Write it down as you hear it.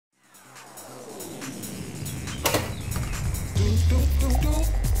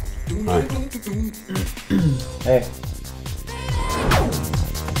Hi. Hey.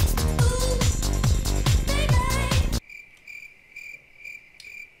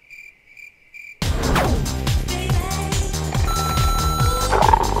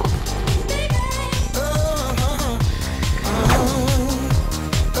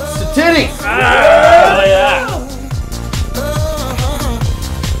 Titty! Oh, yeah!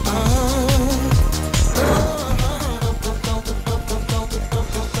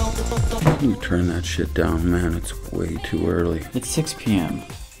 You turn that shit down, man. It's way too early. It's 6 p.m.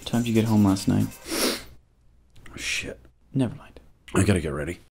 What time did you get home last night? Oh, shit. Never mind. I gotta get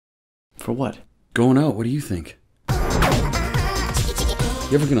ready. For what? Going out, what do you think? You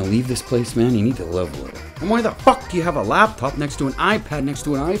ever gonna leave this place, man? You need to level it. And why the fuck do you have a laptop next to an iPad next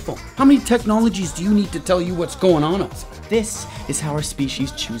to an iPhone? How many technologies do you need to tell you what's going on outside? This is how our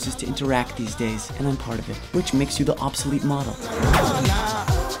species chooses to interact these days, and I'm part of it, which makes you the obsolete model.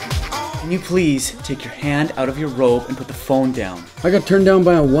 Can you please take your hand out of your robe and put the phone down? I got turned down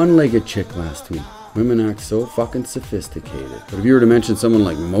by a one-legged chick last week. Women act so fucking sophisticated. But if you were to mention someone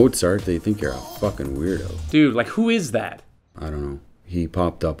like Mozart, they think you're a fucking weirdo. Dude, like, who is that? I don't know. He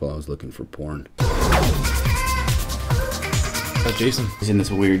popped up while I was looking for porn. That's Jason. He's in this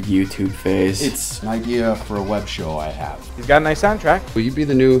weird YouTube phase. It's an idea for a web show I have. He's got a nice soundtrack. Will you be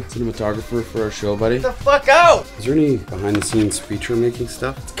the new cinematographer for our show, buddy? Get the fuck out! Is there any behind-the-scenes feature making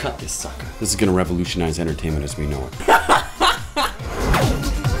stuff? Let's cut this sucker. This is gonna revolutionize entertainment as we know it.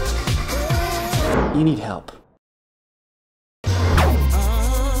 You need help.